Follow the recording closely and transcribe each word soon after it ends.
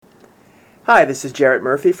Hi, this is Jarrett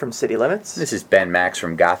Murphy from City Limits. This is Ben Max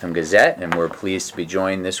from Gotham Gazette, and we're pleased to be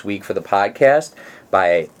joined this week for the podcast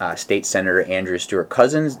by State Senator Andrew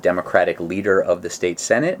Stewart-Cousins, Democratic leader of the State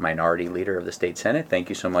Senate, minority leader of the State Senate. Thank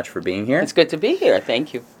you so much for being here. It's good to be here.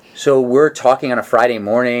 Thank you. So we're talking on a Friday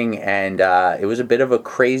morning, and it was a bit of a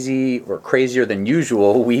crazy, or crazier than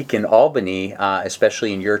usual, week in Albany,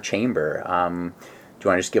 especially in your chamber. Do you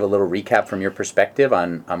want to just give a little recap from your perspective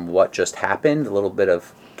on what just happened, a little bit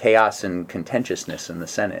of chaos and contentiousness in the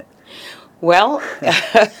Senate? Well,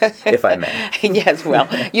 if I may. Yes, well,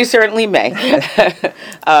 you certainly may.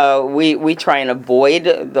 We try and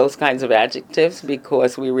avoid those kinds of adjectives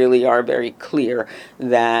because we really are very clear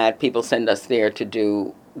that people send us there to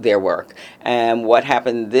do their work. And what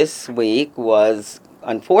happened this week was,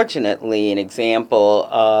 unfortunately, an example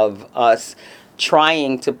of us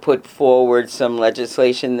trying to put forward some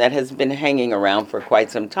legislation that has been hanging around for quite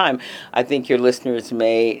some time. I think your listeners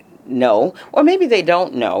may know, or maybe they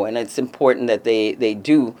don't know, and it's important that they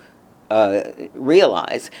do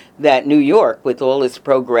realize that New York, with all its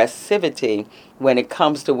progressivity when it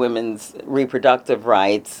comes to women's reproductive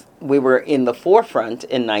rights, we were in the forefront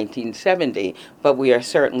in 1970, but we are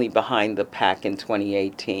certainly behind the pack in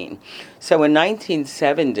 2018. So in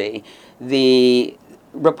 1970, the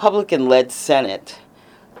Republican-led Senate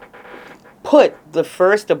put the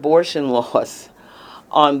first abortion laws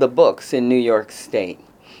on the books in New York State.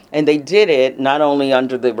 And they did it not only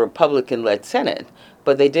under the Republican-led Senate,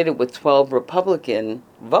 but they did it with 12 Republican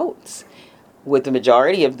votes, with the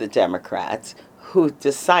majority of the Democrats who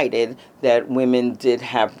decided that women did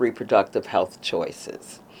have reproductive health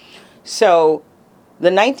choices. So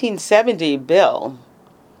the 1970 bill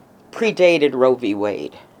predated Roe v.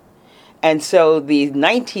 Wade. And so the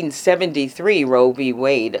 1973 Roe v.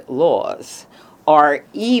 Wade laws are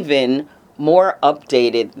even more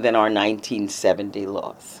updated than our 1970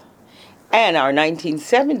 laws. And our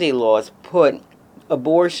 1970 laws put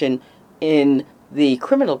abortion in the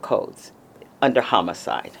criminal codes under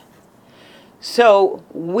homicide. So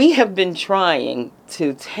we have been trying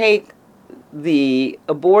to take the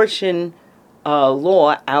abortion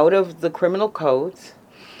law out of the criminal codes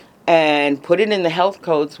and put it in the health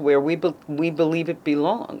codes where we believe it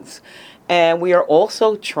belongs. And we are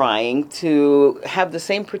also trying to have the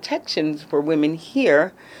same protections for women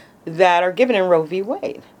here that are given in Roe v.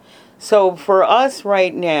 Wade. So for us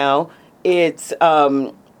right now, it's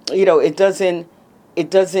it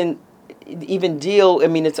doesn't even deal. I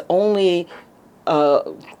mean, it's only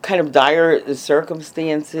kind of dire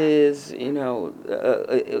circumstances,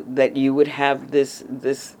 that you would have this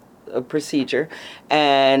procedure.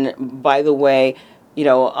 And by the way,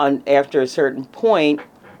 after a certain point,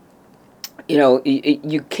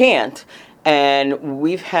 you can't. And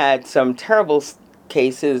we've had some terrible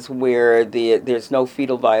cases where there's no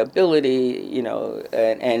fetal viability,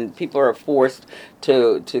 and people are forced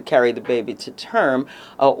to carry the baby to term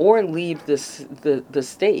or leave the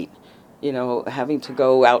state, having to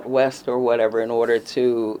go out west or whatever in order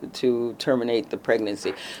to terminate the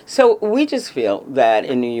pregnancy. So we just feel that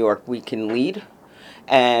in New York we can lead,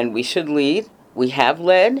 and we should lead. We have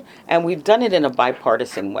led, and we've done it in a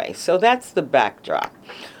bipartisan way. So that's the backdrop.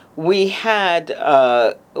 We had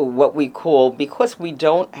what we call, because we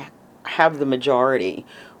don't have the majority,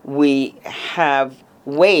 we have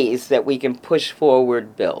ways that we can push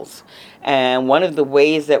forward bills. And one of the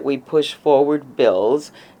ways that we push forward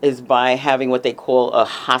bills is by having what they call a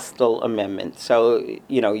hostile amendment. So,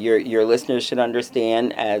 your listeners should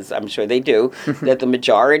understand, as I'm sure they do, that the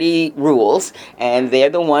majority rules, and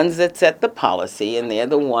they're the ones that set the policy, and they're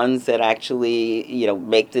the ones that actually,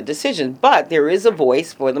 make the decisions. But there is a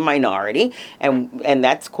voice for the minority, and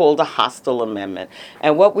that's called a hostile amendment.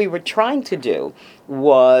 And what we were trying to do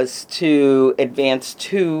was to advance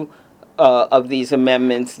two of these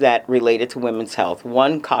amendments that related to women's health.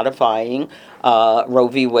 One codifying Roe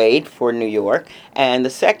v. Wade for New York, and the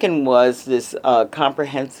second was this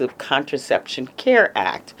Comprehensive Contraception Care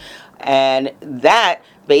Act. And that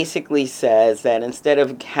basically says that instead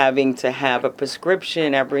of having to have a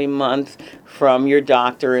prescription every month from your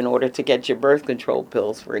doctor in order to get your birth control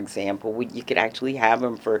pills, for example, you could actually have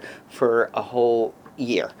them for a whole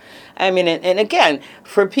year. I mean, and again,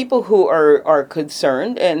 for people who are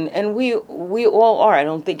concerned, and we all are. I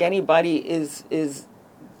don't think anybody is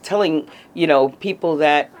telling people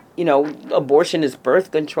that abortion is birth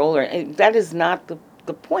control, or that is not the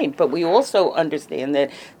point. But we also understand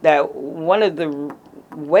that one of the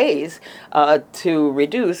ways to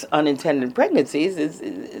reduce unintended pregnancies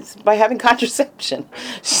is by having contraception.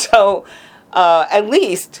 So at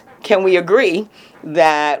least can we agree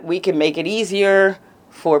that we can make it easier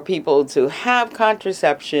for people to have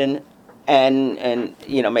contraception and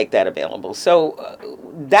make that available. So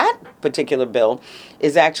that particular bill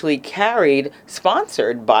is actually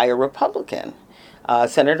sponsored by a Republican.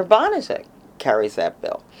 Senator Bonacek carries that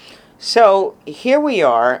bill. So here we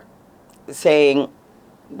are saying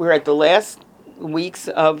we're at the last weeks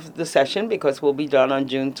of the session because we'll be done on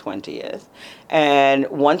June 20th. And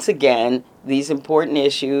once again, these important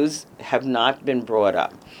issues have not been brought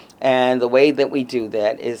up. And the way that we do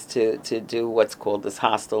that is to do what's called this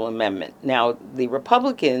hostile amendment. Now, the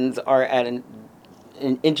Republicans are at an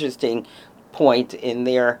interesting point in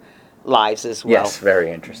their lives as well. Yes,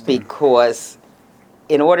 very interesting. Because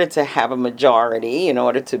in order to have a majority, in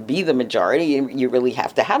order to be the majority, you really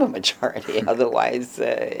have to have a majority. Otherwise,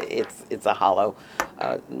 it's a hollow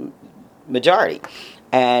majority.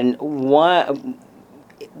 And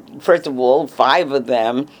first of all, 5 of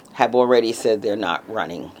them have already said they're not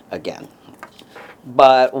running again.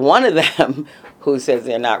 But one of them who says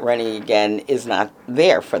they're not running again is not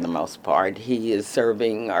there for the most part. He is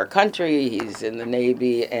serving our country, he's in the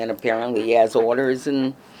Navy, and apparently he has orders,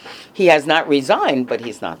 and he has not resigned, but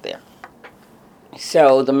he's not there.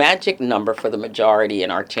 So the magic number for the majority in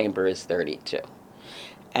our chamber is 32.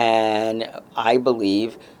 And I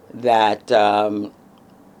believe that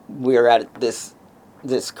we're at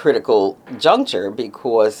this critical juncture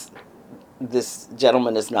because this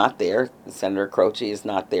gentleman is not there. Senator Croce is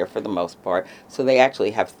not there for the most part. So they actually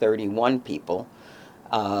have 31 people,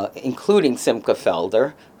 including Simcha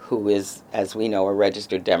Felder, who is, as we know, a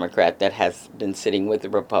registered Democrat that has been sitting with the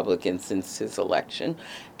Republicans since his election.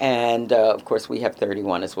 And, of course, we have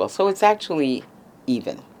 31 as well. So it's actually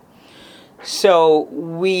even. So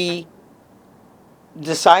we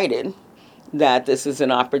decided that this is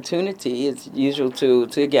an opportunity. It's usual to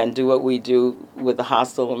again, do what we do with the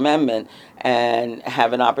hostile amendment and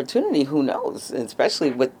have an opportunity, who knows,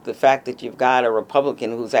 especially with the fact that you've got a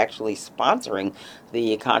Republican who's actually sponsoring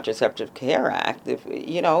the Contraceptive Care Act. If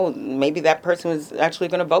maybe that person is actually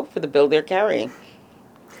going to vote for the bill they're carrying.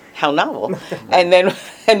 How novel. and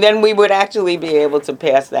then we would actually be able to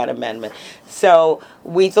pass that amendment. So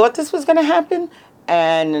we thought this was going to happen,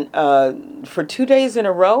 and for 2 days in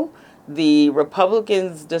a row, the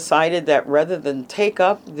Republicans decided that rather than take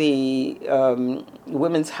up the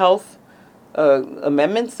women's health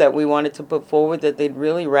amendments that we wanted to put forward, that they'd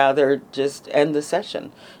really rather just end the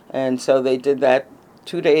session. And so they did that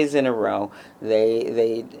 2 days in a row.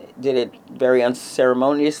 They did it very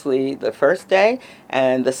unceremoniously the first day,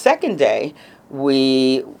 and the second day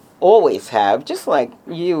we always have, just like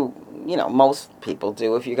most people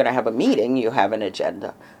do, if you're going to have a meeting, you have an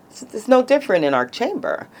agenda. It's no different in our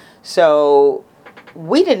chamber. So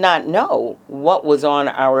we did not know what was on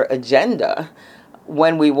our agenda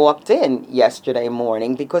when we walked in yesterday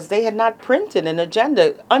morning because they had not printed an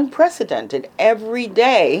agenda, unprecedented. Every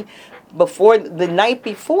day the night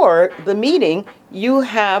before the meeting, you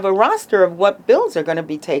have a roster of what bills are going to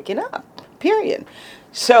be taken up, period.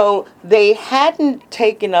 So they hadn't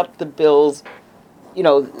taken up the bills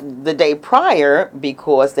the day prior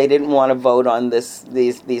because they didn't want to vote on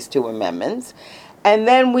these 2 amendments. And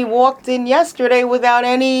then we walked in yesterday without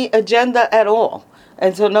any agenda at all.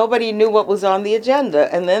 And so nobody knew what was on the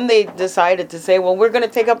agenda. And then they decided to say, well, we're going to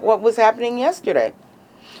take up what was happening yesterday.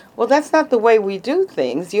 Well, that's not the way we do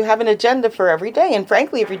things. You have an agenda for every day. And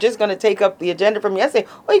frankly, if you're just going to take up the agenda from yesterday,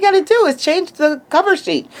 all you got to do is change the cover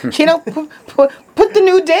sheet. Put the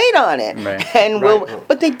new date on it. Right. And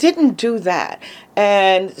but they didn't do that.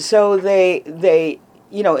 And so they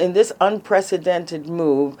in this unprecedented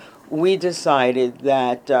move, we decided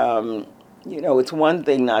that it's one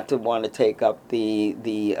thing not to want to take up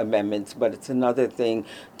the amendments, but it's another thing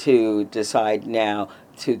to decide now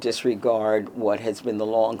to disregard what has been the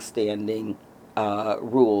long-standing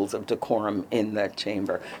rules of decorum in the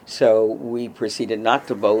chamber. So we proceeded not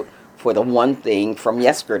to vote for the one thing from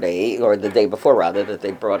yesterday, or the day before rather, that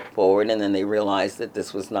they brought forward, and then they realized that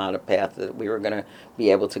this was not a path that we were going to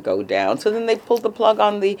be able to go down. So then they pulled the plug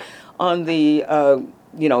on the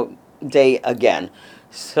day again.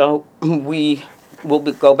 So we will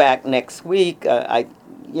go back next week.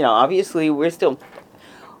 Obviously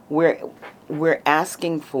we're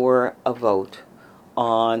asking for a vote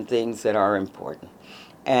on things that are important.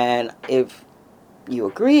 And if you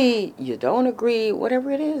agree, you don't agree,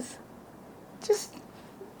 whatever it is, just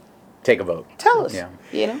take a vote. Tell us.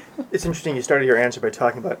 Yeah. It's interesting you started your answer by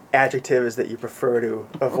talking about adjectives that you prefer to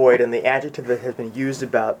avoid, and the adjective that has been used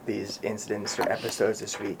about these incidents or episodes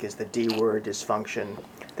this week is the D word, dysfunction,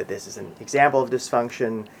 that this is an example of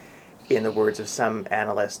dysfunction. In the words of some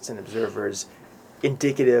analysts and observers,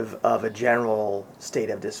 indicative of a general state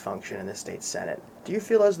of dysfunction in the state Senate. Do you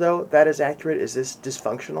feel as though that is accurate? Is this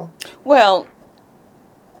dysfunctional? Well,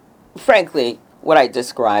 frankly, what I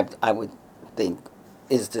described, I would think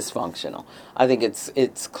is dysfunctional. I think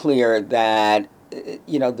it's clear that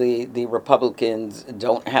the Republicans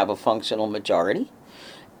don't have a functional majority,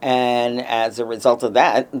 and as a result of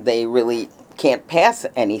that, they really can't pass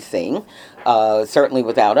anything, certainly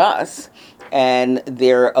without us, and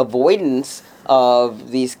their avoidance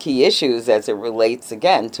of these key issues as it relates,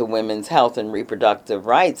 again, to women's health and reproductive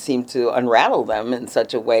rights seem to unravel them in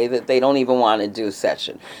such a way that they don't even want to do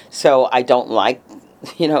session. So I don't like,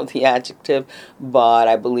 the adjective, but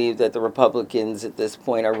I believe that the Republicans at this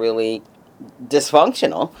point are really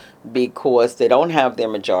dysfunctional because they don't have their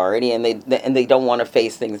majority and they don't want to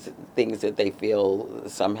face things that they feel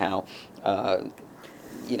somehow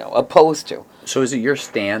opposed to. So is it your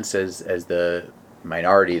stance as the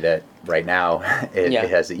minority that right now it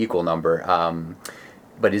has the equal number,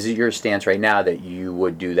 but is it your stance right now that you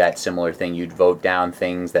would do that similar thing? You'd vote down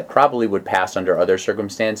things that probably would pass under other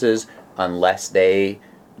circumstances unless they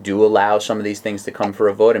do allow some of these things to come for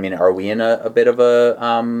a vote? I mean, are we in a bit of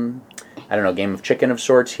a game of chicken of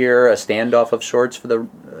sorts here, a standoff of sorts for the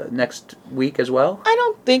next week as well? I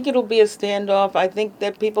don't think it'll be a standoff. I think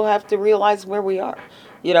that people have to realize where we are.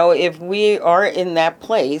 If we are in that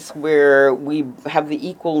place where we have the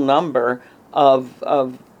equal number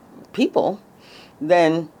of people,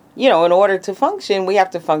 then, in order to function, we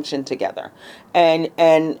have to function together. And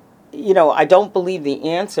I don't believe the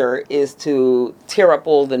answer is to tear up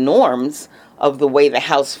all the norms of the way the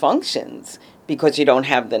House functions because you don't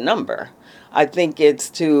have the number. I think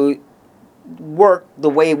it's to work the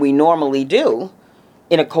way we normally do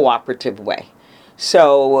in a cooperative way.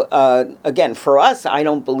 So, again, for us, I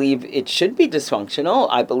don't believe it should be dysfunctional.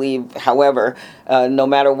 I believe, however, no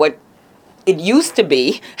matter what it used to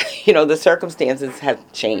be, the circumstances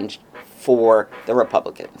have changed for the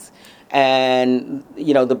Republicans. And,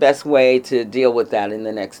 the best way to deal with that in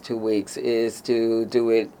the next 2 weeks is to do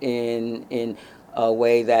it in a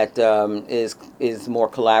way that is more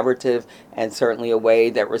collaborative and certainly a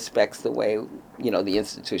way that respects the way, the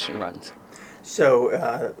institution runs.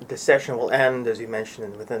 So the session will end, as you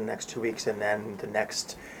mentioned, within the next 2 weeks, and then the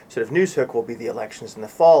next sort of news hook will be the elections in the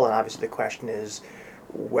fall. And obviously the question is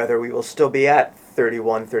whether we will still be at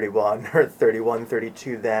 31-31 or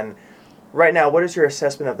 31-32 then. Right now, what is your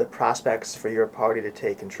assessment of the prospects for your party to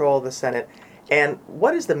take control of the Senate? And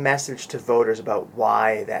what is the message to voters about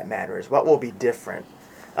why that matters? What will be different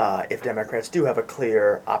if Democrats do have a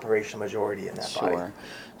clear operational majority in that body?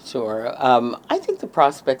 Sure. I think the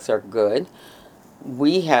prospects are good.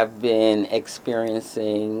 We have been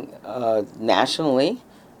experiencing nationally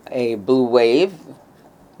a blue wave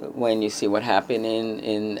when you see what happened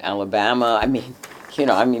in Alabama. I mean,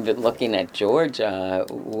 I'm even looking at Georgia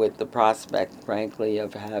with the prospect, frankly,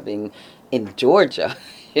 of having in Georgia,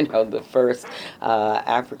 the first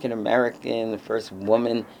African-American, the first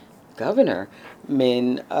woman governor. I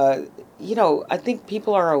mean, I think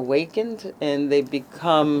people are awakened and they've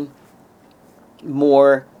become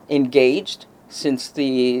more engaged since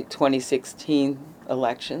the 2016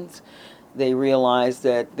 elections. They realize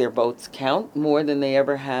that their votes count more than they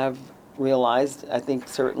ever have realized. I think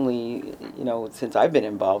certainly, since I've been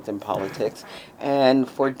involved in politics. And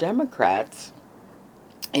for Democrats,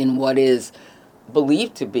 in what is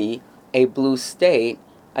believed to be a blue state,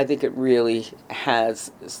 I think it really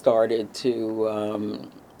has started to,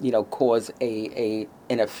 cause an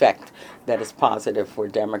effect that is positive for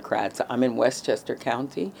Democrats. I'm in Westchester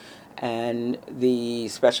County, and the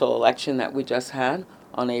special election that we just had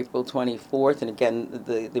on April 24th, and again,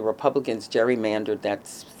 the Republicans gerrymandered that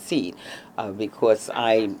seat because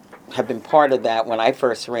I have been part of that. When I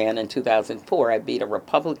first ran in 2004, I beat a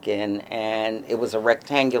Republican, and it was a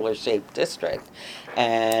rectangular-shaped district.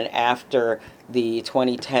 And after the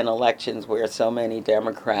 2010 elections, where so many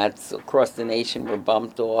Democrats across the nation were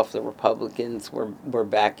bumped off, the Republicans were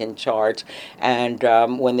back in charge. And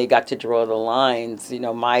when they got to draw the lines,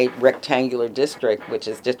 my rectangular district, which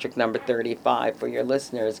is district number 35 for your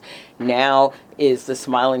listeners, now is the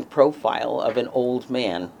smiling profile of an old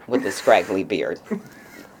man with a scraggly beard.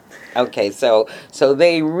 Okay, so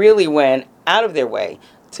they really went out of their way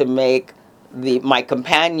to make my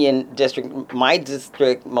companion district, my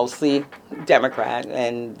district mostly Democrat,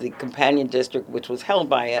 and the companion district, which was held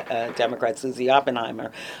by a Democrat, Susie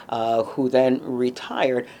Oppenheimer, who then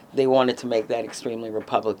retired, they wanted to make that extremely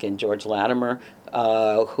Republican. George Latimer,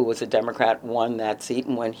 who was a Democrat, won that seat,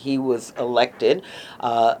 and when he was elected,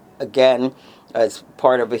 again, as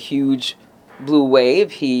part of a huge blue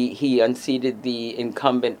wave. He unseated the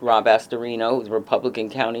incumbent Rob Astorino, who's a Republican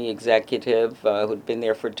county executive who'd been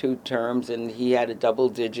there for 2 terms, and he had a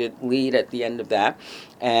double-digit lead at the end of that.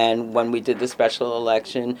 And when we did the special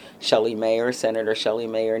election, Senator Shelley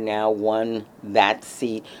Mayer now won that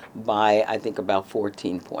seat by, I think, about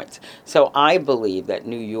 14 points. So I believe that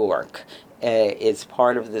New York is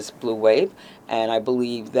part of this blue wave, and I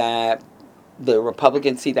believe that the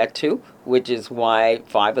Republicans see that too, which is why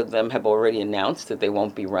 5 of them have already announced that they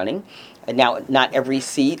won't be running. And now, not every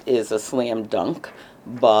seat is a slam dunk,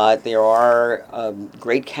 but there are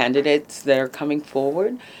great candidates that are coming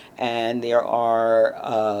forward, and there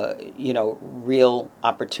are real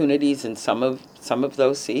opportunities in some of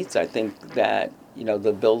those seats. I think that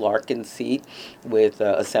the Bill Larkin seat with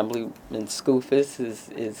Assemblyman Skoufis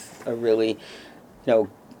is a really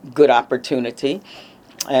good opportunity.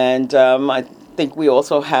 And I think we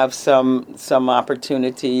also have some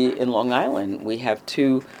opportunity in Long Island. We have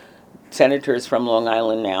 2 senators from Long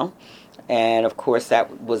Island now, and of course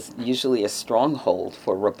that was usually a stronghold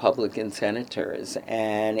for Republican senators.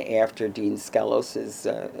 And after Dean Skelos'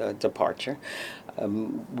 departure,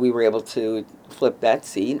 we were able to flip that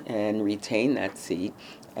seat and retain that seat.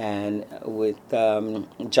 And with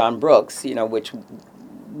John Brooks, which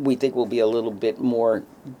we think will be a little bit more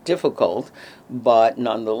difficult, but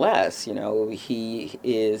nonetheless, he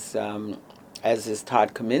is, as is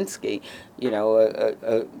Todd Kaminsky,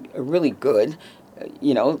 a really good,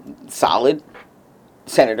 solid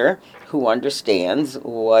senator who understands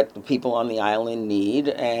what the people on the island need,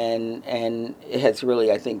 and has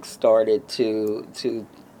really, I think, started to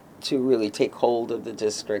really take hold of the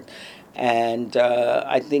district, and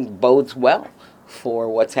I think bodes well for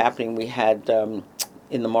what's happening. We had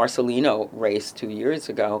in the Marcelino race 2 years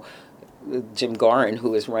ago, Jim Gorin,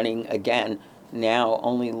 who is running again now,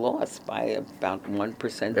 only lost by about 1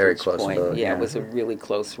 percentage Very close point. vote, Yeah, it was a really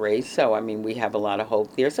close race. So, I mean, we have a lot of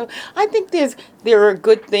hope there. So, I think there are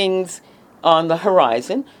good things on the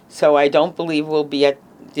horizon. So, I don't believe we'll be at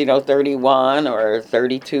 31 or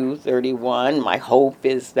 32, 31. My hope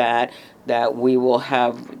is that we will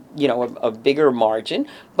have a bigger margin,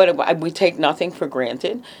 but we take nothing for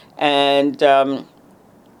granted, and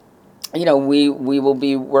we will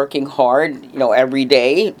be working hard, every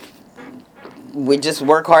day. We just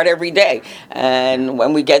work hard every day. And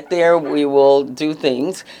when we get there, we will do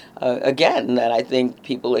things, again, that I think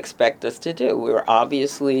people expect us to do. We're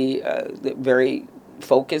obviously very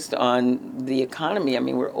focused on the economy. I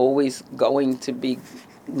mean, we're always going to be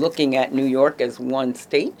looking at New York as one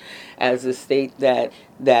state, as a state that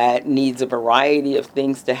needs a variety of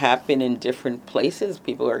things to happen in different places.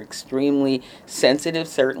 People are extremely sensitive,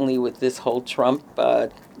 certainly with this whole Trump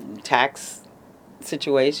tax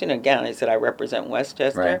situation. Again, I said I represent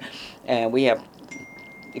Westchester, Right. and we have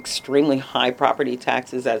extremely high property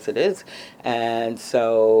taxes as it is, and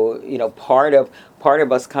so part of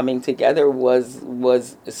us coming together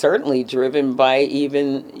was certainly driven by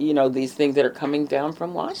even these things that are coming down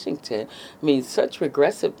from Washington. I mean, such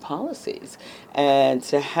regressive policies, and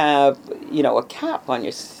to have a cap on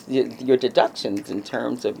your deductions in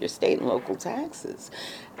terms of your state and local taxes,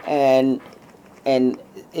 and in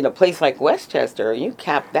a place like Westchester, you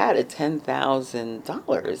cap that at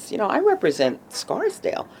 $10,000. I represent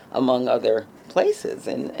Scarsdale, among other places,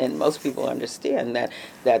 and most people understand that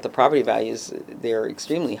the property values, they're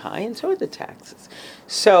extremely high, and so are the taxes.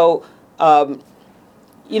 So, trying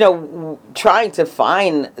to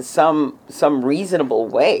find some reasonable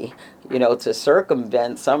way, to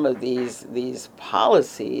circumvent some of these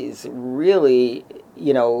policies really,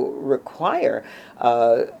 require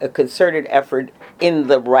a concerted effort in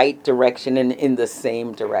the right direction and in the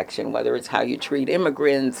same direction, whether it's how you treat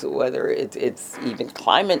immigrants, whether it's even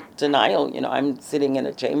climate denial. I'm sitting in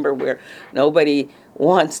a chamber where nobody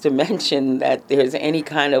wants to mention that there's any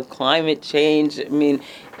kind of climate change. I mean,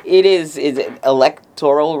 is it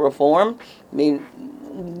electoral reform? I mean,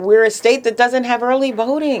 we're a state that doesn't have early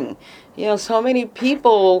voting. So many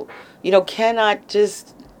people, cannot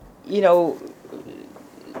just,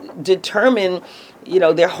 determine,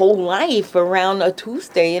 their whole life around a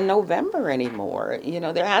Tuesday in November anymore.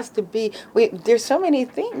 There has to be, there's so many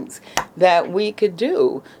things that we could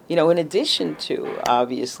do, in addition to,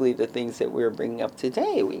 obviously, the things that we're bringing up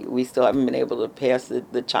today. We still haven't been able to pass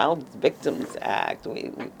the Child Victims Act.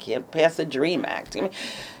 We can't pass the DREAM Act. I mean,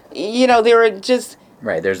 there are just...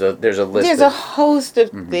 Right, there's a list. There's a host of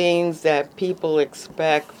things that people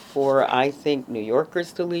expect for, I think, New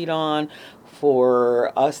Yorkers to lead on,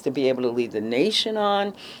 for us to be able to lead the nation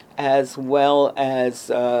on, as well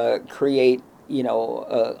as create,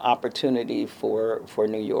 opportunity for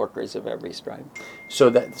New Yorkers of every stripe. So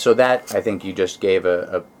that I think you just gave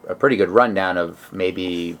a pretty good rundown of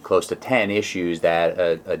maybe close to 10 issues that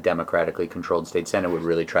a democratically controlled state senate would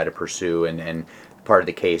really try to pursue, and part of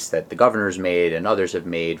the case that the governor's made and others have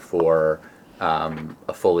made for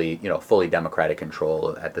a fully democratic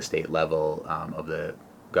control at the state level of the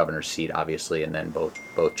governor's seat, obviously, and then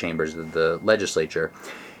both chambers of the legislature.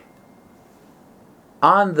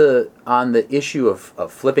 On the issue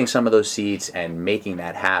of flipping some of those seats and making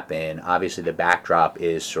that happen, obviously the backdrop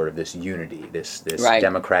is sort of this unity, this Right.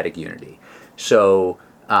 democratic unity. So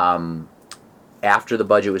after the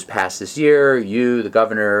budget was passed this year, you, the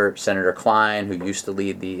governor, Senator Klein, who used to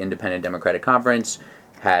lead the Independent Democratic Conference,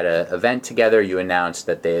 had an event together. You announced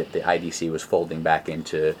that the IDC was folding back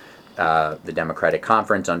into the Democratic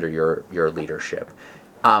Conference under your leadership.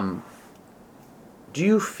 Do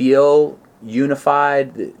you feel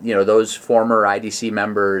unified? Those former IDC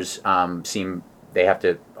members seem they have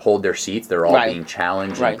to hold their seats. They're all Right. being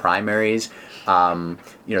challenged Right. in primaries.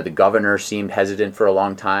 The governor seemed hesitant for a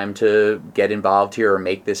long time to get involved here or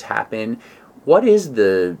make this happen. What is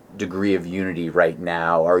the degree of unity right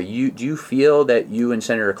now? Do you feel that you and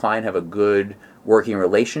Senator Klein have a good working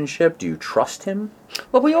relationship? Do you trust him?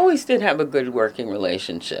 Well, we always did have a good working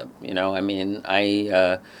relationship.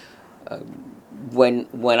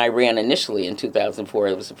 When I ran initially in 2004,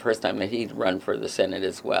 it was the first time that he'd run for the Senate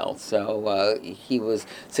as well. So he was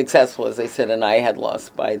successful, as I said, and I had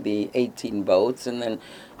lost by the 18 votes. And then,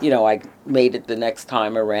 I made it the next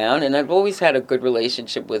time around. And I've always had a good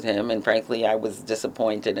relationship with him. And frankly, I was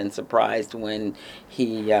disappointed and surprised when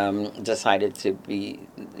he decided to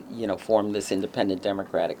form this Independent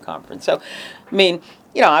Democratic Conference. So,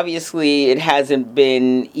 obviously it hasn't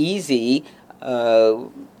been easy,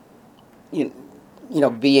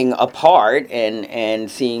 being apart and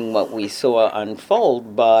seeing what we saw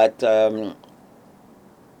unfold, but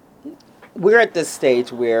we're at this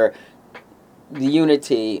stage where the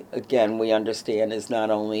unity, again, we understand is not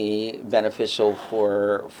only beneficial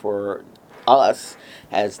for us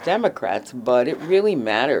as Democrats, but it really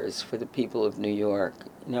matters for the people of New York.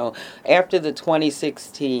 After the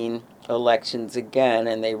 2016 elections again,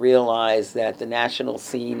 and they realized that the national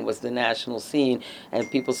scene was the national scene, and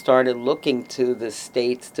people started looking to the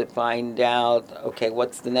states to find out, okay,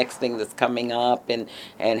 what's the next thing that's coming up, and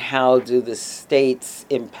how do the states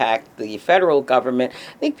impact the federal government.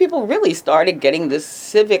 I think people really started getting this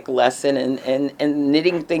civic lesson and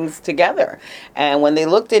knitting things together. And when they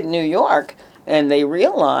looked at New York, and they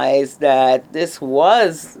realized that this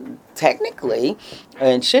was technically,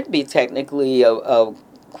 and should be technically, a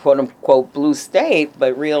quote-unquote blue state,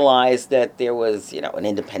 but realized that there was, an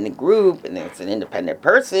independent group and there's an independent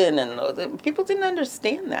person, and people didn't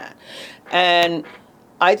understand that. And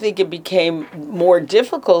I think it became more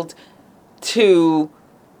difficult to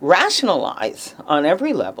rationalize on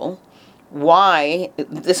every level why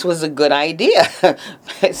this was a good idea,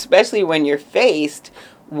 especially when you're faced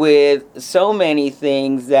with so many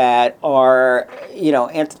things that are,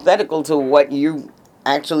 antithetical to what you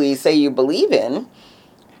actually say you believe in,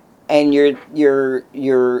 and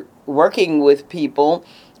you're working with people.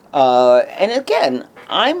 And again,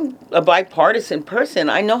 I'm a bipartisan person.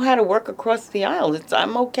 I know how to work across the aisle.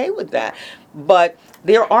 I'm okay with that. But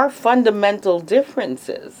there are fundamental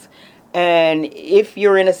differences. And if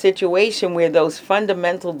you're in a situation where those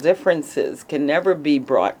fundamental differences can never be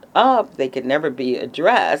brought up, they can never be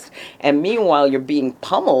addressed, and meanwhile you're being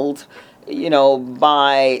pummeled,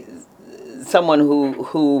 by someone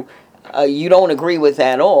who you don't agree with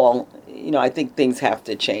at all, I think things have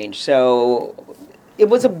to change. So it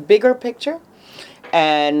was a bigger picture,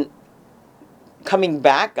 and coming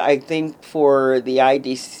back, I think, for the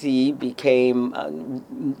IDC became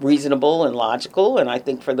reasonable and logical, and I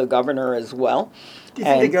think for the governor as well. Do you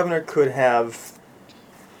think the governor could have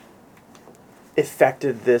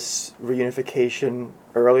effected this reunification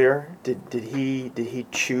earlier? Did he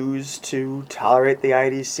choose to tolerate the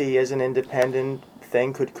IDC as an independent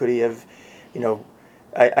thing? Could he have,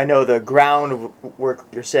 I know the groundwork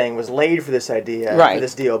you're saying was laid for this idea, Right. for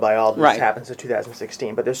this deal by all this happened since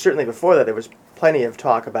 2016, but there's certainly before that there was plenty of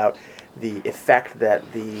talk about the effect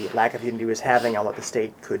that the lack of unity was having on what the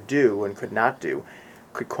state could do and could not do.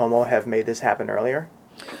 Could Cuomo have made this happen earlier?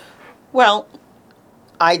 Well,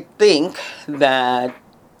 I think that,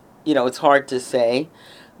 it's hard to say,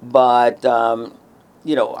 but,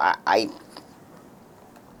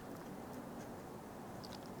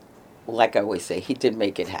 like I always say, he did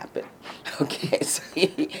make it happen. Okay, so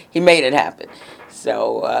he made it happen.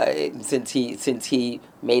 So since he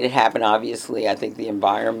made it happen, obviously, I think the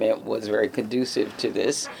environment was very conducive to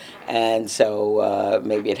this, and so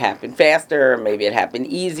maybe it happened faster, maybe it happened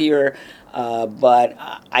easier, but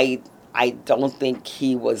I don't think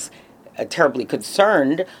he was terribly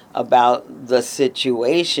concerned about the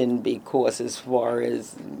situation, because as far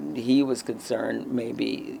as he was concerned,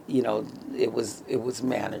 maybe it was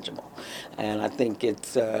manageable, and I think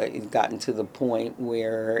it's gotten to the point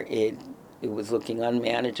where it was looking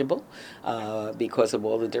unmanageable because of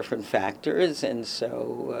all the different factors, and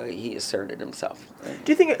so he asserted himself.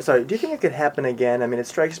 Do you think it could happen again? I mean, it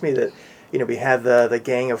strikes me that we had the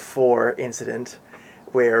Gang of Four incident,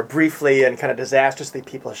 where briefly and kind of disastrously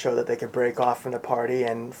people show that they could break off from the party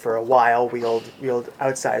and for a while wield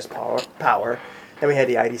outsized power. Then we had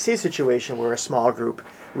the IDC situation where a small group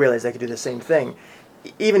realized they could do the same thing.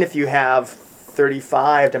 Even if you have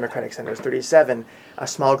 35 Democratic senators, 37, a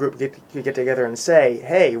small group could get together and say,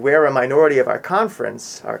 hey, we're a minority of our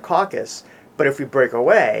conference, our caucus, but if we break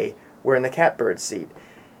away, we're in the catbird seat.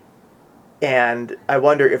 And I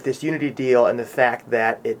wonder if this unity deal and the fact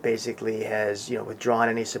that it basically has withdrawn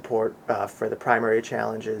any support for the primary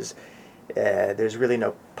challenges, there's really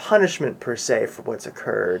no punishment per se for what's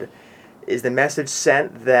occurred. Is the message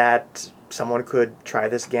sent that someone could try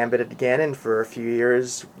this gambit again and for a few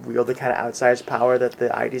years wield the kind of outsized power that the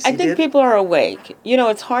IDC did? I think people are awake.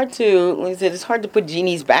 It's hard to, like I said, it's hard to put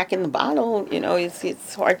genies back in the bottle.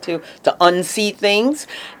 It's hard to unsee things.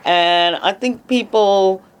 And I think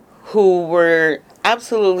people who were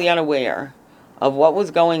absolutely unaware of what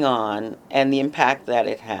was going on and the impact that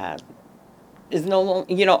it had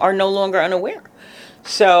are no longer unaware.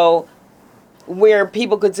 So where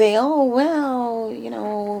people could say, oh,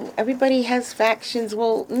 well, everybody has factions.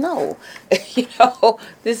 Well, no,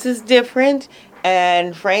 this is different.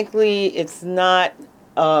 And frankly, it's not,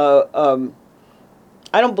 I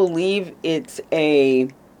don't believe it's a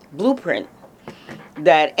blueprint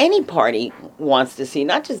that any party wants to see,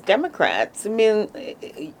 not just Democrats. I mean,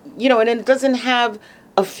 and it doesn't have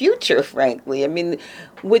a future, frankly. I mean,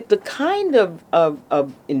 with the kind of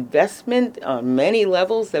investment on many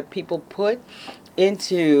levels that people put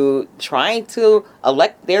into trying to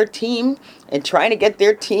elect their team and trying to get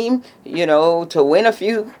their team, to win a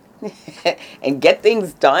few and get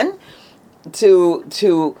things done, to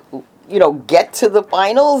get to the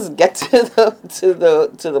finals, get to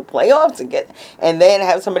the playoffs, and then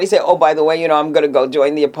have somebody say, oh, by the way, I'm going to go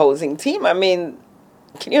join the opposing team. I mean,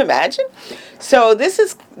 can you imagine? So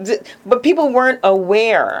but people weren't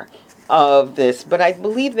aware of this, but I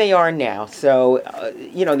believe they are now. So,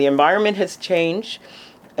 the environment has changed,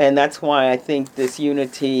 and that's why I think this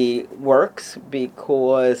unity works,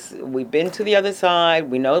 because we've been to the other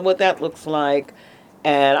side, we know what that looks like,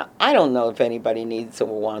 and I don't know if anybody needs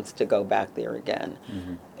or wants to go back there again.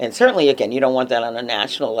 Mm-hmm. And certainly, again, you don't want that on a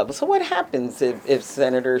national level. So what happens if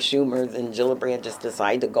Senator Schumer and Gillibrand just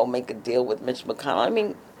decide to go make a deal with Mitch McConnell? I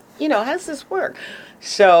mean, how does this work?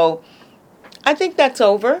 So I think that's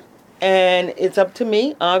over. And it's up to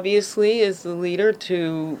me, obviously, as the leader,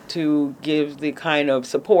 to give the kind of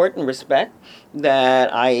support and respect that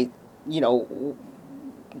I,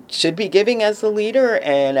 should be giving as a leader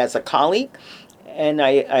and as a colleague. And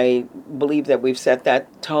I believe that we've set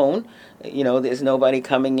that tone. There's nobody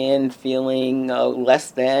coming in feeling less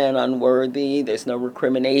than, unworthy. There's no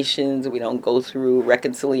recriminations. We don't go through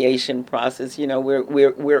reconciliation process.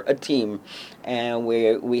 We're a team, and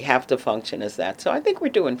we have to function as that. So I think we're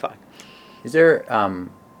doing fine. Is there,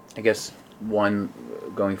 I guess, one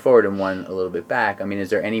going forward and one a little bit back? I mean, is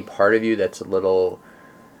there any part of you that's a little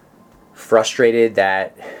frustrated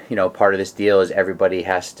that part of this deal is everybody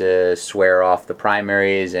has to swear off the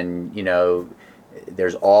primaries, and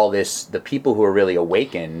there's all this, the people who are really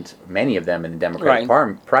awakened, many of them in the Democratic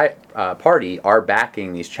Party are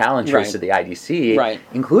backing these challengers to the IDC,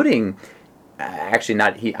 including actually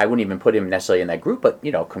I wouldn't even put him necessarily in that group, but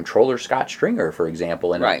Comptroller Scott Stringer, for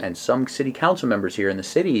example, and some city council members here in the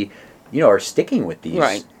city are sticking with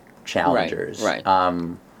these challengers.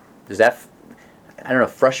 Does that, I don't know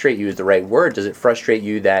if frustrate you is the right word. Does it frustrate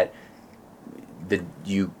you that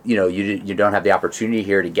you don't have the opportunity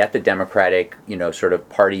here to get the Democratic, sort of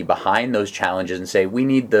party behind those challenges and say, we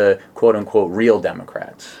need the quote unquote real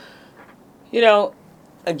Democrats?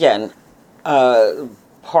 Again,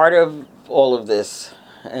 part of all of this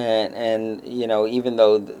and even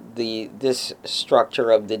though this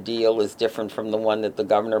structure of the deal is different from the one that the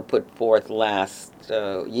governor put forth last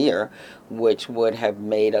year, which would have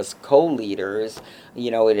made us co-leaders,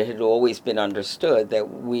 it had always been understood that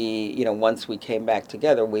we, once we came back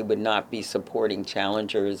together, we would not be supporting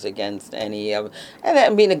challengers against any of, and I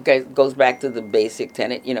mean, it goes back to the basic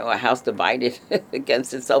tenet, a house divided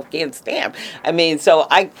against itself can't stand. I mean, so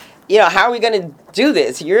how are we going to do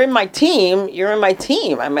this? You're in my team.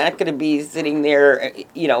 I'm not going to be sitting there,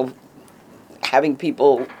 having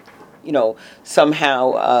people,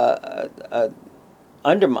 somehow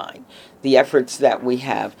undermine the efforts that we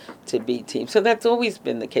have to be team. So that's always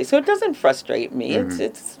been the case. So it doesn't frustrate me. Mm-hmm.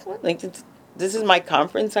 It's this is my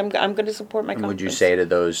conference. I'm going to support my and conference. Would you say to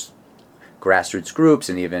those grassroots groups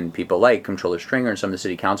and even people like Comptroller Stringer and some of the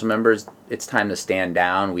city council members, it's time to stand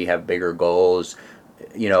down? We have bigger goals.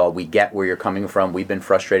 We get where you're coming from. We've been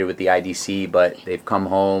frustrated with the IDC, but they've come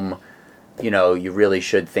home. You really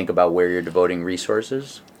should think about where you're devoting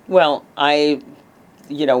resources. Well,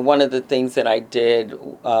 one of the things that I did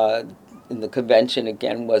in the convention,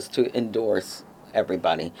 again, was to endorse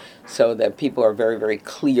everybody so that people are very, very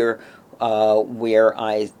clear where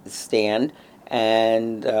I stand.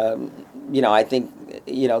 And, I think,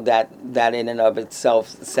 that in and of itself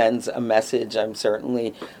sends a message. I'm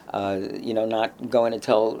certainly, not going to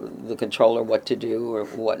tell the controller what to do or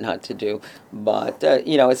what not to do. But,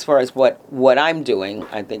 as far as what I'm doing,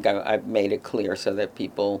 I think I've made it clear so that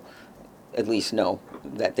people at least know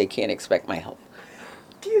that they can't expect my help.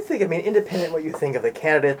 Do you think, independent of what you think of the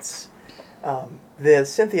candidates, the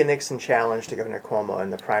Cynthia Nixon challenge to Governor Cuomo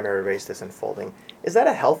and the primary race that's unfolding, is that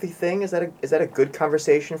a healthy thing? Is that a good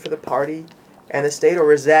conversation for the party and the state,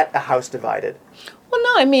 or is that a house divided?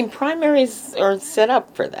 Well, no, primaries are set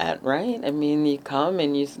up for that, right? You come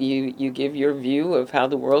and you give your view of how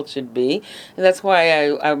the world should be, and that's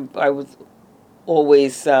why I was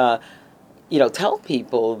always tell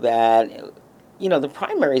people that the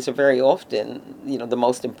primaries are very often the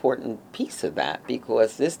most important piece of that,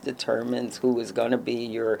 because this determines who is going to be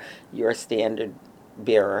your standard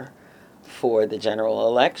bearer for the general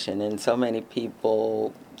election. And so many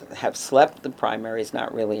people have slept the primaries,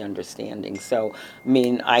 not really understanding. So,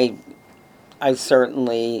 I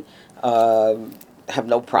certainly have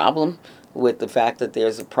no problem with the fact that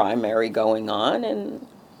there's a primary going on, and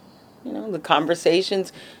the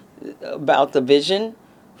conversations about the vision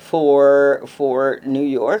for New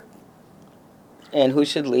York and who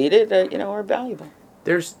should lead it, are valuable.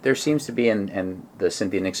 There seems to be, and the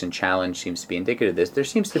Cynthia Nixon challenge seems to be indicative of this, there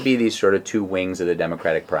seems to be these sort of two wings of the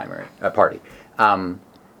Democratic Party.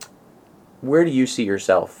 Where do you see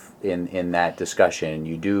yourself in that discussion?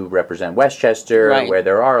 You do represent Westchester, right, where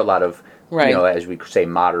there are a lot of, right, as we say,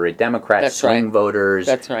 moderate Democrats, that's swing right, voters.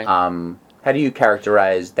 That's right. How do you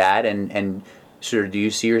characterize that, and sort of do you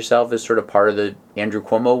see yourself as sort of part of the Andrew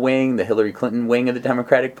Cuomo wing, the Hillary Clinton wing of the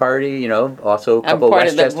Democratic Party? Also a couple of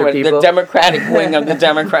Westchester people. The Democratic wing of the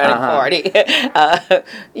Democratic Party.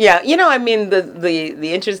 The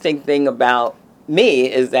interesting thing about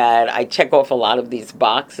me is that I check off a lot of these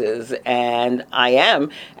boxes, and I am,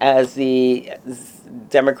 as the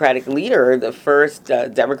Democratic leader, the first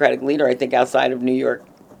Democratic leader, I think, outside of New York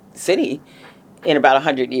City in about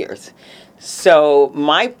 100 years. So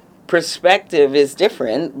my perspective is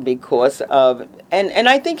different because of, and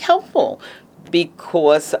I think helpful,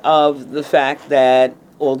 because of the fact that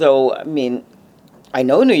although, I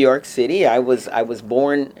know New York City, I was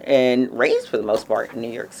born and raised for the most part in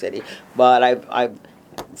New York City, but I've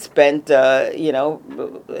spent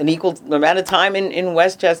an equal amount of time in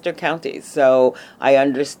Westchester County, so I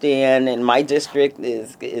understand. And my district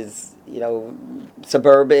is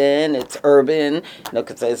suburban, it's urban,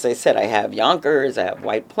 because as I said, I have Yonkers, I have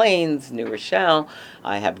White Plains, New Rochelle,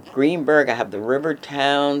 I have Greenburgh, I have the river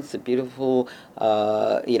towns, the beautiful,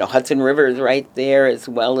 Hudson River is right there, as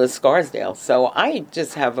well as Scarsdale. So I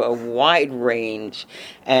just have a wide range,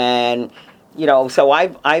 and so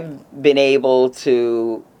I've been able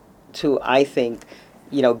to I think,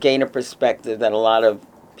 gain a perspective that a lot of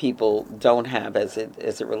people don't have as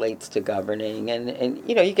it relates to governing, and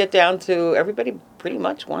you get down to everybody pretty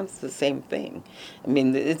much wants the same thing.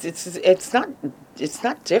 It's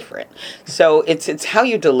not different. So it's how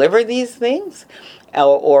you deliver these things,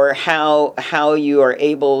 or how you are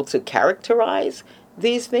able to characterize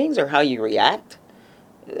these things, or how you react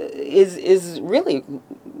is really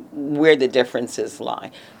where the differences lie.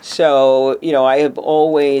 So I have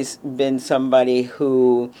always been somebody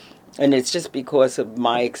who, and it's just because of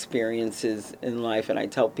my experiences in life, and I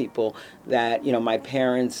tell people that, my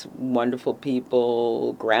parents, wonderful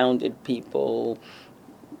people, grounded people,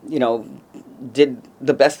 did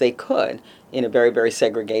the best they could in a very, very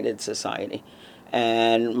segregated society.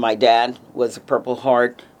 And my dad was a Purple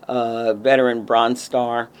Heart veteran, Bronze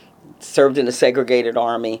Star, served in a segregated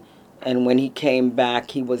army. And when he came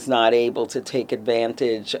back, he was not able to take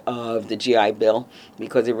advantage of the GI Bill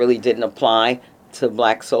because it really didn't apply to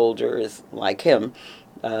black soldiers like him.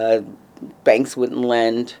 Banks wouldn't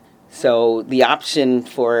lend. So the option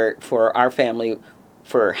for our family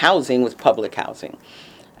for housing was public housing.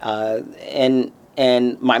 And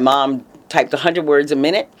my mom typed 100 words a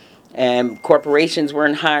minute, and corporations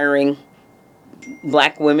weren't hiring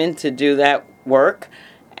black women to do that work.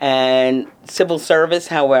 And civil service,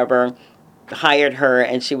 however, hired her,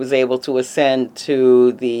 and she was able to ascend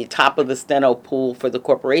to the top of the steno pool for the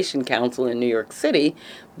Corporation Council in New York City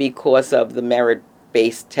because of the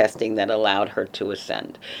merit-based testing that allowed her to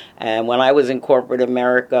ascend. And when I was in corporate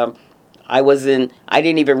America, I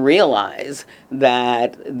didn't even realize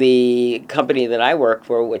that the company that I worked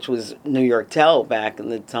for, which was New York Tel back in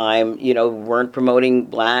the time, weren't promoting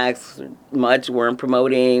blacks much, weren't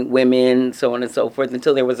promoting women, so on and so forth,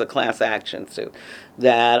 until there was a class action suit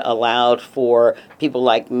that allowed for people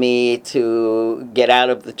like me to get out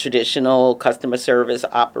of the traditional customer service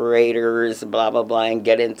operators, blah, blah, blah, and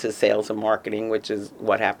get into sales and marketing, which is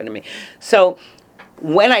what happened to me. So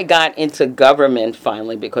when I got into government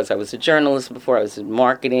finally, because I was a journalist before, I was in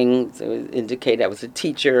marketing, so it indicated I was a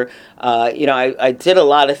teacher. I did a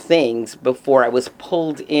lot of things before I was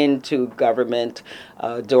pulled into government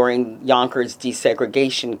during Yonkers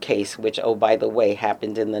desegregation case, which, oh, by the way,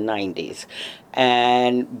 happened in the 90s.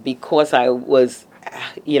 And because I was,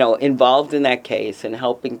 involved in that case and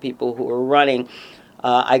helping people who were running,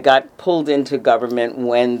 I got pulled into government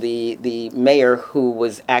when the mayor who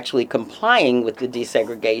was actually complying with the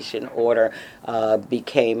desegregation order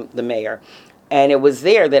became the mayor. And it was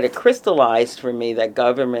there that it crystallized for me that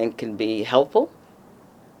government can be helpful.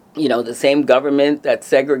 The same government that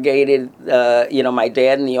segregated, my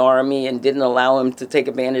dad in the Army and didn't allow him to take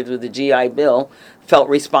advantage of the GI Bill felt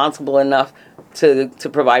responsible enough to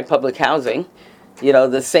provide public housing.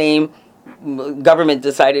 The same government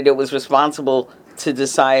decided it was responsible to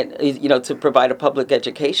decide, to provide a public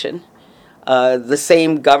education. The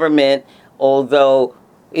same government, although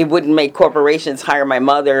it wouldn't make corporations hire my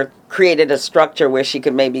mother, created a structure where she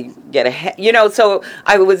could maybe get ahead. So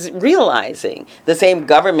I was realizing the same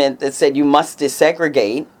government that said you must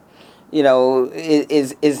desegregate,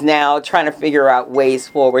 is now trying to figure out ways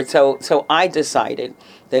forward. So I decided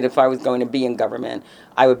that if I was going to be in government,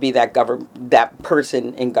 I would be that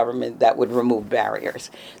person in government that would remove barriers.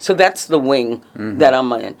 So that's the wing that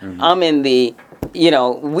I'm in. Mm-hmm. I'm in the,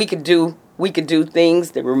 we could do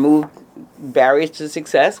things that remove barriers to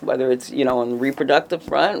success, whether it's, on the reproductive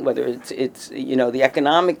front, whether it's the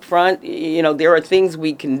economic front. There are things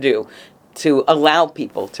we can do to allow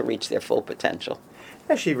people to reach their full potential.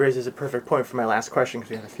 Actually raises a perfect point for my last question, because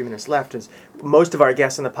we have a few minutes left. Is most of our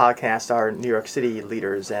guests on the podcast are New York City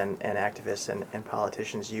leaders and activists and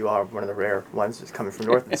politicians. You are one of the rare ones that's coming from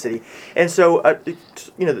north of the city. And so,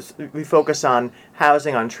 we focus on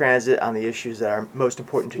housing, on transit, on the issues that are most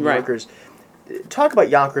important to New Yorkers. Talk about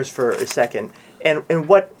Yonkers for a second, and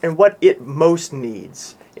what it most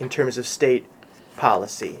needs in terms of state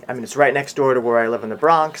policy. I mean, it's right next door to where I live in the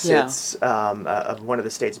Bronx. Yeah. It's one of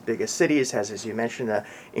the state's biggest cities, has, as you mentioned, an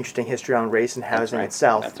interesting history on race and housing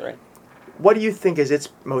itself. That's right. What do you think is its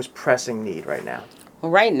most pressing need right now?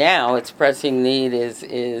 Well, right now, its pressing need is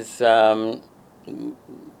it's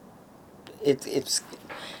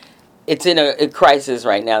in a crisis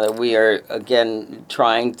right now that we are, again,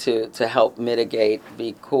 trying to help mitigate,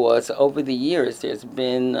 because over the years there's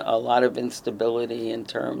been a lot of instability in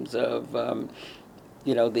terms of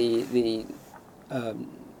the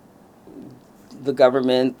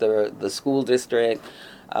government, the school district.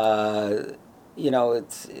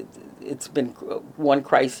 It's been one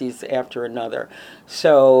crisis after another.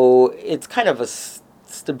 So it's kind of a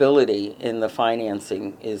stability in the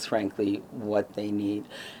financing is frankly what they need.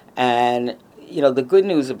 And the good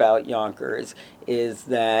news about Yonkers is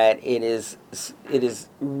that it is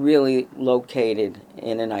really located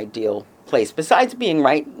in an ideal place. Besides being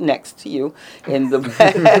right next to you in the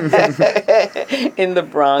in the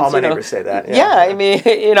Bronx. All my neighbors say that. Yeah, I mean,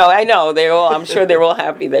 I know I'm sure they're all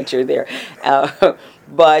happy that you're there,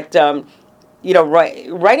 but.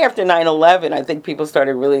 right after 9/11, I think people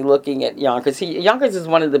started really looking at Yonkers. See, Yonkers is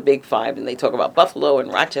one of the big five, and they talk about Buffalo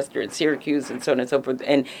and Rochester and Syracuse and so on and so forth.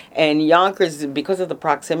 And Yonkers, because of the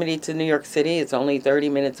proximity to New York City, it's only 30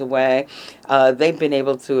 minutes away. They've been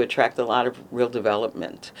able to attract a lot of real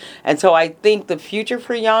development. And so I think the future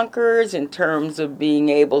for Yonkers in terms of being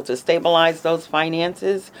able to stabilize those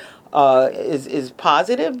finances is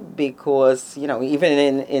positive, because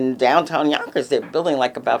even in downtown Yonkers they're building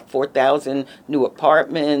like about 4,000 new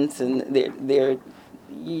apartments, and they're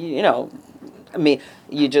I mean,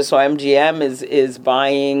 you just saw MGM is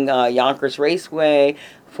buying Yonkers Raceway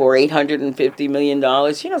for $850 million.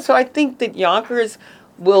 So I think that Yonkers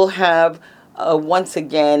will have once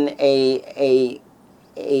again a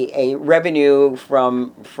revenue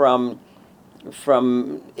from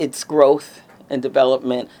its growth and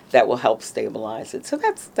development that will help stabilize it. So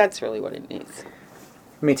that's really what it needs.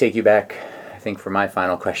 Let me take you back, I think, for my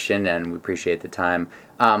final question, and we appreciate the time.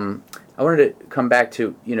 I wanted to come back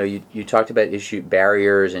to, you talked about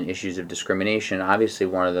barriers and issues of discrimination. Obviously,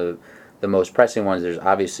 one of the most pressing ones, there's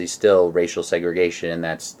obviously still racial segregation, and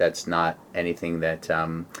that's not anything that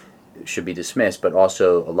should be dismissed, but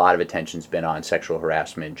also a lot of attention's been on sexual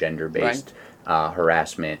harassment, gender-based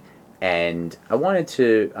harassment. And I wanted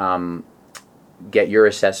to get your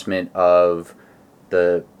assessment of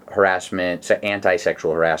the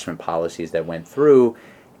anti-sexual harassment policies that went through,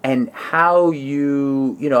 and how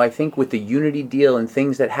I think with the unity deal and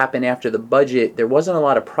things that happened after the budget, there wasn't a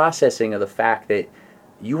lot of processing of the fact that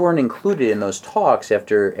you weren't included in those talks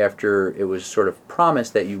after it was sort of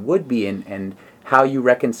promised that you would be, and how you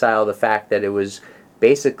reconcile the fact that it was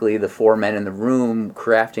basically the four men in the room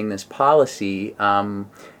crafting this policy.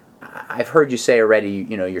 I've heard you say already,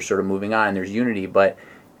 you're sort of moving on, there's unity, but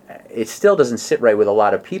it still doesn't sit right with a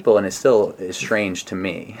lot of people, and it still is strange to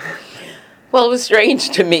me. Well, it was strange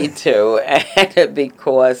to me, too, and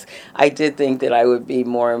because I did think that I would be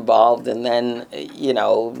more involved, and then,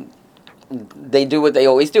 they do what they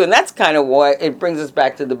always do. And that's kind of what it brings us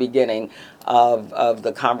back to the beginning of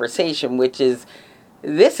the conversation, which is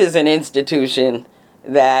this is an institution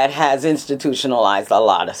that has institutionalized a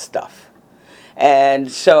lot of stuff.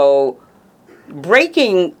 And so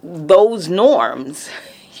breaking those norms,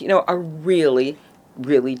 are really,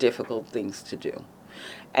 really difficult things to do.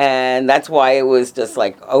 And that's why it was just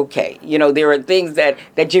like, okay, there are things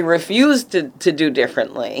that you refuse to do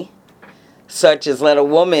differently, such as let a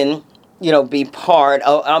woman, be part.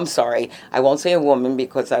 Oh, I'm sorry, I won't say a woman,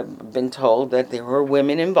 because I've been told that there were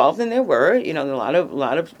women involved, and there were, a lot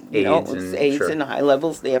of aides and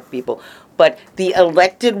high-level staff people. But the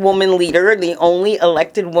elected woman leader, the only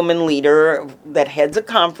elected woman leader that heads a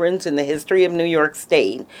conference in the history of New York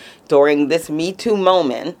State, during this Me Too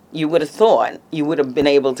moment, you would have thought you would have been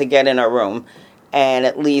able to get in a room and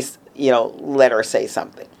at least, let her say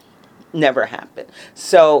something. Never happened.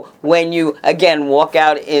 So when you, again, walk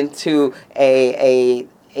out into a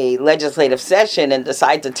legislative session and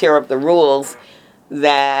decide to tear up the rules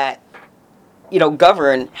that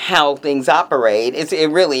govern how things operate, it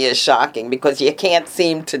really is shocking, because you can't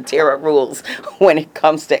seem to tear up rules when it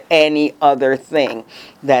comes to any other thing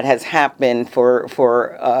that has happened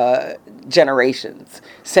for generations,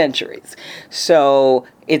 centuries. So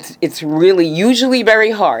it's really usually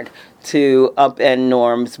very hard to upend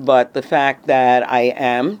norms, but the fact that I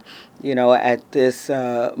am, at this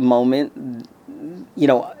moment,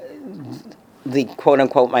 the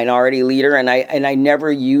quote-unquote minority leader, and I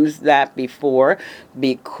never used that before,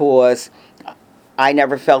 because I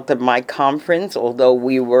never felt that my conference, although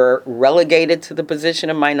we were relegated to the position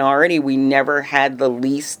of minority, we never had the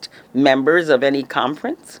least members of any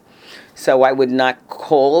conference. So I would not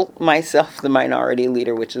call myself the minority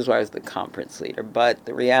leader, which is why I was the conference leader. But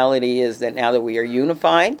the reality is that now that we are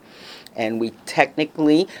unified, and we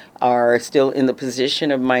technically are still in the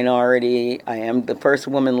position of minority, I am the first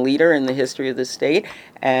woman leader in the history of the state.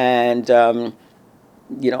 And,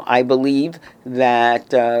 I believe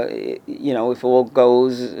that, if all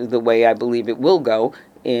goes the way I believe it will go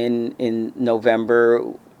in November,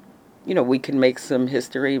 we can make some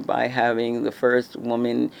history by having the first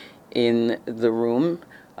woman in the room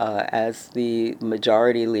as the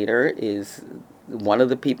majority leader is one of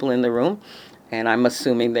the people in the room. And I'm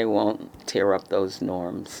assuming they won't tear up those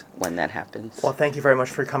norms when that happens. Well, thank you very much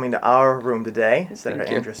for coming to our room today. Senator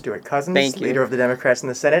Andrea Stewart-Cousins, leader of the Democrats in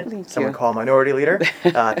the Senate. Some would call minority leader.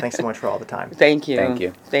 Thanks so much for all the time. Thank you. Thank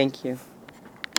you. Thank you.